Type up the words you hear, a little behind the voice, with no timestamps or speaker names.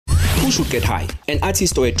Who should get high? An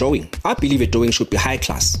artist or a drawing? I believe a drawing should be high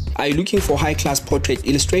class. Are you looking for high class portrait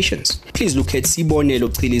illustrations? Please look at Kubuli and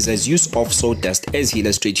Associates' use of sawdust as he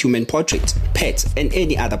illustrates human portraits, pets, and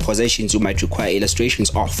any other possessions you might require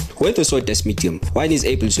illustrations of. With the sawdust medium, one is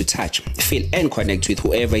able to touch, feel, and connect with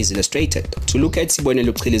whoever is illustrated. To look at Kubuli and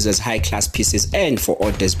Associates' high class pieces and for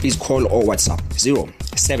orders, please call or WhatsApp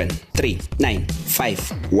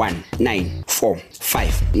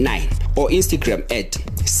 0739519459 or Instagram at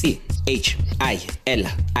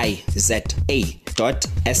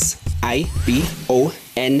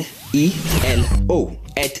CHILIZA.SIBONELO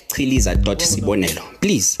at chiliza.sibonelo.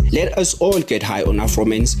 Please let us all get high on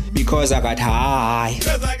Afromans because I got high.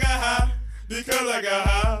 Because I got high. Because I got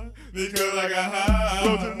high. Because I got high.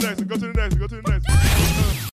 Go to the next one. Go to the next one. Go to the next one.